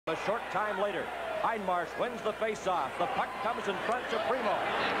A short time later, Hindmarsh wins the face-off. The puck comes in front to Primo.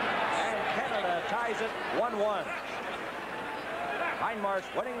 And Canada ties it 1-1. Hindmarsh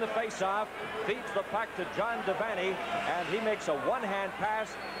winning the face-off, feeds the puck to John Devaney, and he makes a one-hand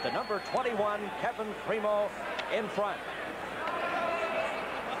pass to number 21, Kevin Primo, in front.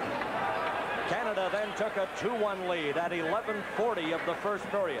 Canada then took a 2-1 lead at 11:40 of the first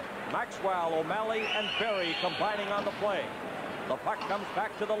period. Maxwell, O'Malley, and Barry combining on the play. The puck comes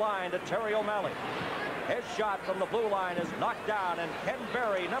back to the line to Terry O'Malley. His shot from the blue line is knocked down, and Ken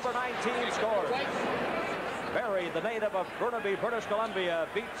Barry, number 19, scores. Barry, the native of Burnaby, British Columbia,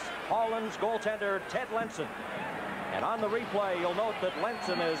 beats Holland's goaltender Ted Lenson. And on the replay, you'll note that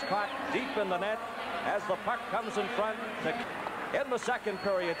Lenson is caught deep in the net as the puck comes in front. In the second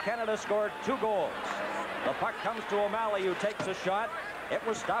period, Canada scored 2 goals. The puck comes to O'Malley, who takes a shot. It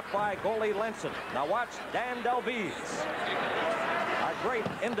was stopped by goalie Lenson. Now watch Dan Delvise. A great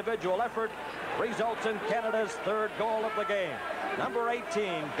individual effort results in Canada's 3rd goal of the game. Number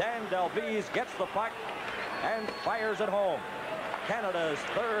 18, Dan Delvise, gets the puck and fires it home. Canada's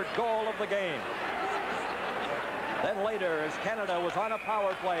 3rd goal of the game. Then later, as Canada was on a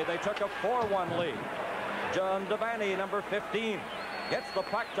power play, they took a 4-1 lead. John Devaney, number 15, gets the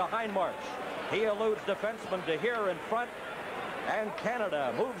puck to Hindmarsh. He eludes defenseman DeHere in front, and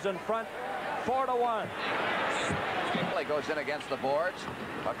Canada moves in front 4-1. Play goes in against the boards.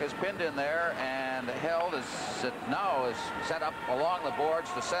 Puck is pinned in there and held as it now is sent up along the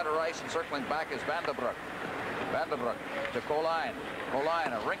boards to center ice, and circling back is Vandenbroek. Vandenbroek to Colijn.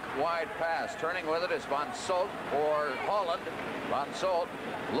 Colijn, a rink-wide pass. Turning with it is Van Solt for Holland. Van Solt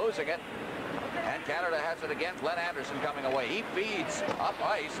losing it. And Canada has it again. Glenn Anderson coming away. He feeds up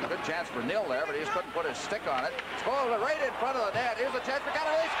ice. A good chance for Neil there, but he just couldn't put his stick on it. Scored right in front of the net. Here's a chance for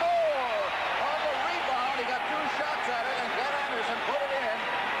Canada. They score! On the rebound, he got 2 shots at it, and Glenn Anderson put it in.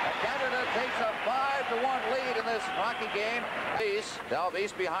 And Canada takes a 5-1 lead in this hockey game.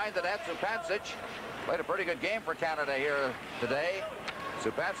 Delvise behind the net. Zupancic played a pretty good game for Canada here today.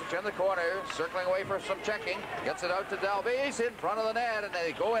 Zupancic in the corner, circling away for some checking. Gets it out to Delvise in front of the net, and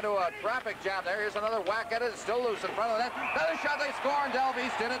they go into a traffic jam there. Here's another whack at it. It's still loose in front of the net. Another shot, they score, and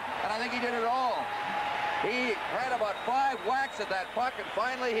Delvise did it, and I think he did it all. He had about 5 whacks at that puck, and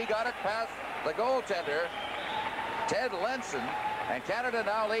finally he got it past the goaltender, Ted Lenson, and Canada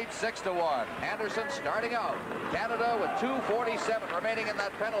now leads 6-1. Anderson starting out. Canada with 2:47 remaining in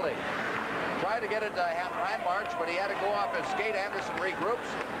that penalty. Tried to get it to Hindmarsh, but he had to go off his skate. Anderson regroups,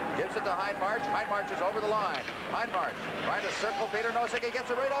 gives it to Hindmarsh. Hindmarsh is over the line. Hindmarsh trying to circle Peter Nosek. He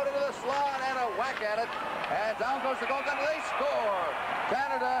gets it right out into the slot and a whack at it. And down goes the goaltender. They score.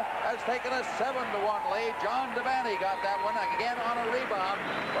 Canada has taken a 7-1 lead. John Devaney got that one again on a rebound.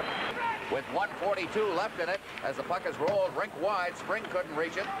 But with 1:42 left in it, as the puck is rolled rink wide, Spring couldn't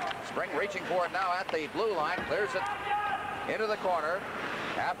reach it. Spring reaching for it now at the blue line. Clears it into the corner.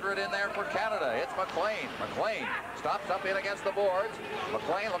 After it in there for Canada, it's McLean. McLean stops up in against the boards.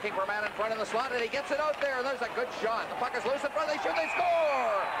 McLean looking for a man in front of the slot, and he gets it out there. And there's a good shot. The puck is loose in front. They shoot. They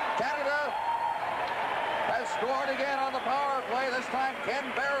score. Canada has scored again on the power play. This time, Ken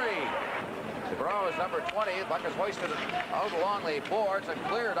Barry. DeBro is number 20. The puck is hoisted out along the boards and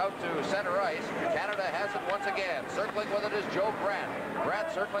cleared out to center ice. Canada has it once again. Circling with it is Joe Grant. Grant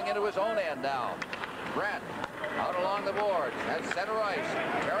circling into his own end now. Grant out along the boards at center ice,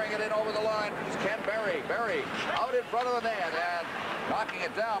 carrying it in over the line is Ken Barry. Barry out in front of the net and knocking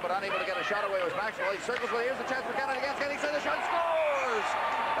it down, but unable to get a shot away was Maxwell. He circles with it. Here's a chance for Canada against getting set. The shot scores.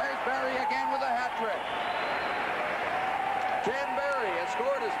 There's Barry again with a hat trick. Ken Barry has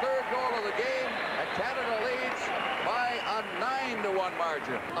scored his 3rd goal of the game, and Canada leads by a 9-1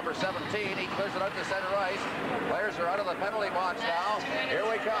 margin. Number 17, he clears it out to center ice. Players are out of the penalty box now. Here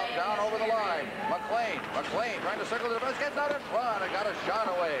we come, down over the line. McLean trying to circle the defense, gets out in front and got a shot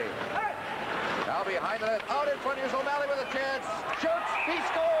away. Now behind the net, out in front, here's O'Malley with a chance. Shoots, he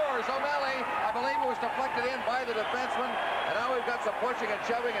scores! O'Malley, I believe it was deflected in by the defenseman, and now we've got some pushing and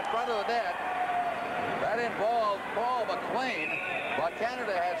shoving in front of the net. That involved Paul McLean, but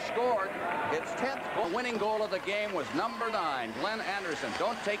Canada has scored its 10th goal. The winning goal of the game was number 9, Glenn Anderson.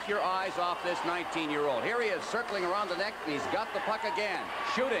 Don't take your eyes off this 19-year-old. Here he is circling around the net, and he's got the puck again.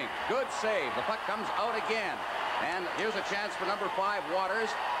 Shooting, good save. The puck comes out again. And here's a chance for number 5, Waters.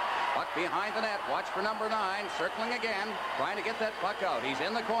 Puck behind the net. Watch for number 9, circling again, trying to get that puck out. He's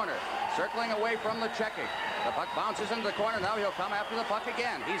in the corner, circling away from the checking. The puck bounces into the corner. Now he'll come after the puck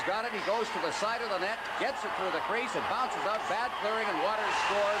again. He's got it. He goes to the side of the net, gets it through the crease. It bounces out. Bad clearing, and Waters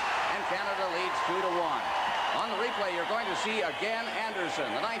scores, and Canada leads 2-1. On the replay, you're going to see again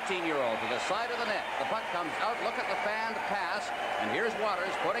Anderson, the 19-year-old, to the side of the net. The puck comes out. Look at the fanned pass. And here's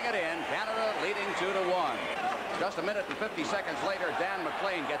Waters putting it in. Canada leading 2-1. Just a minute and 50 seconds later, Dan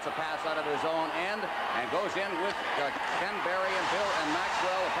McLean gets a pass out of his own end and goes in with Ken Barry and Bill and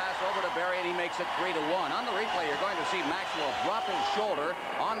Maxwell. A pass over to Barry, and he makes it 3-1. On the replay, you're going to see Maxwell drop his shoulder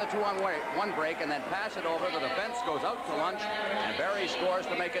on the 2-on-1 break and then pass it over. The defense goes out to lunch, and Barry scores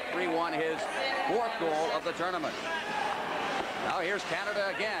to make it 3-1, his fourth goal of the tournament. Now here's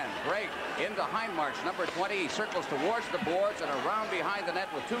Canada again. Greig into Hindmarch, number 20. He circles towards the boards and around behind the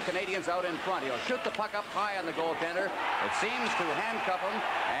net with two Canadians out in front. He'll shoot the puck up high on the goaltender. It seems to handcuff him,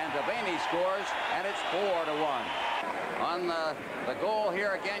 and Devaney scores, and it's 4-1. On the goal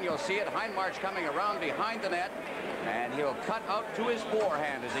here again, you'll see it. Hindmarch coming around behind the net, and he'll cut out to his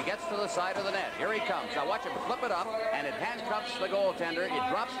forehand as he gets to the side of the net. Here he comes. Now watch him flip it up, and it handcuffs the goaltender. It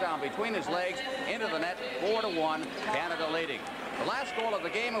drops down between his legs into the net. 4-1, Canada leading. The last goal of the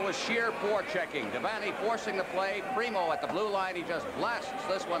game, it was sheer forechecking. Devaney forcing the play. Primo at the blue line. He just blasts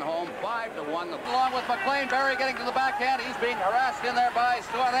this one home. 5-1. Along with McLean. Barry getting to the backhand. He's being harassed in there by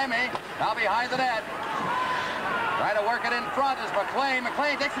Stuaremi. Now behind the net. Trying to work it in front is McLean.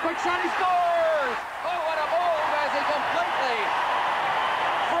 McLean takes a quick shot. He scores! Oh, what a move as he completely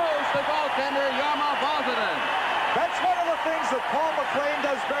throws the goaltender, Jarmo Valtonen. That's one of the things that Paul McLean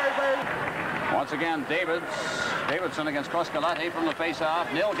does very, very... Once again, Davidson against Koskalati from the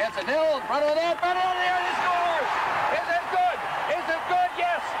face-off. Nil gets it. Nil in front of the net. Front of the air, he scores! Is it good? Is it good?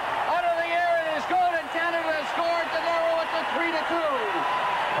 Yes! Out of the air, it is good, and Canada has scored to narrow it to 3-2.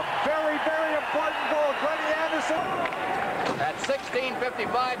 A very, very important goal. Glennie Anderson. At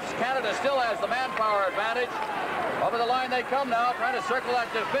 16:55, Canada still has the manpower advantage. Over the line they come now, trying to circle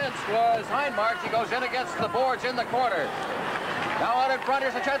that defense was Hindmarch. He goes in against the boards in the corner. Now out in front,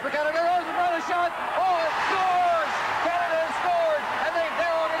 here's a chance for Canada. There's another shot. Oh, it scores! Canada has scored, and they've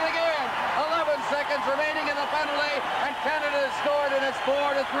narrowed it again. 11 seconds remaining in the penalty, and Canada has scored, and it's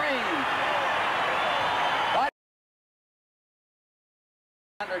 4-3.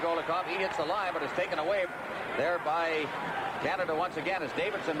 Golikov, he hits the line, but is taken away there by Canada once again as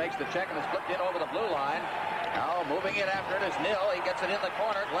Davidson makes the check and is flipped in over the blue line. Now moving in after it is Nil. He gets it in the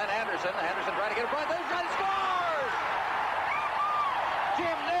corner. Glenn Anderson. Anderson trying to get it front. This shot scores!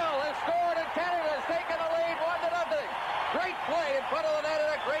 Jim Nil has scored, and Canada has taken the lead 1-0. Great play in front of the net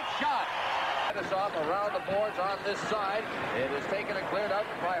and a great shot. This off around the boards on this side. It is taken and cleared out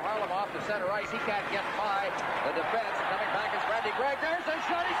by Harlamoff to center ice. He can't get by the defense. Coming back is Randy Greig. There's a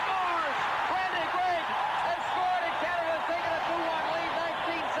shot. He scores! Randy Greig has scored, and Canada has taken a 2-1 lead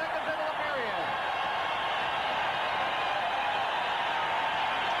 19 seconds into the period.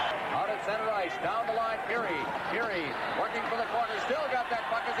 Out at center ice. Down the line, Peary. Peary working for the corner. Still got that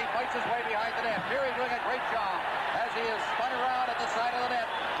puck as he fights his way behind the net. Peary doing a great job as he is spun around at the side of the net.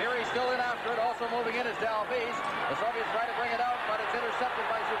 Peary still in after it, also moving in is Dalvis. The Soviets try to bring it out, but it's intercepted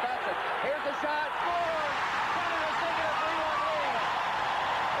by Zubancic. Here's the shot, scores! Canada's taking a 3-1 lead.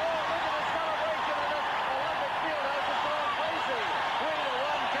 Oh, look at the celebration in this Olympic field house. It's all crazy.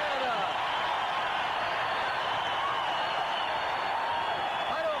 3-1 Canada.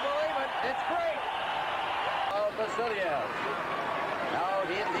 I don't believe it. It's great. Oh, Vasiliev. Now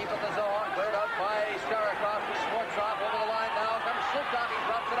he in deep in the zone, cleared out by Starikov to Schwartzhoff over the line now. Comes Slipkov, he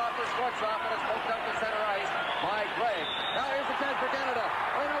drops it off to Schwartzhoff, and it's poked out to center ice by Greig. Now here's the chance for Canada.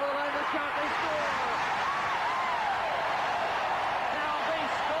 Right over the line, the shot, they score! Now they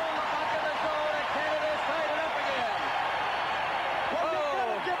stole the puck in the zone, and Canada's tied it up again. Well, you've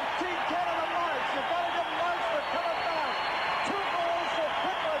got to give Team Canada marks. You've got to give marks for coming back. 2 goals so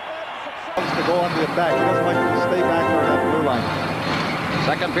quick like that and success. To go on the attack. He doesn't like to stay back on that blue line.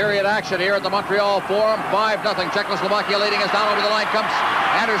 Second period action here at the Montreal Forum. 5-0. Czechoslovakia leading us down over the line. Comes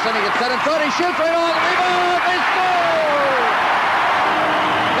Anderson. He gets set in front. He shoots right on the rebound. They score!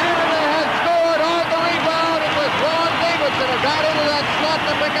 Canada has scored on the rebound. It was Ron Davidson who got into that slot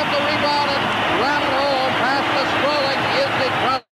to pick up the rebound.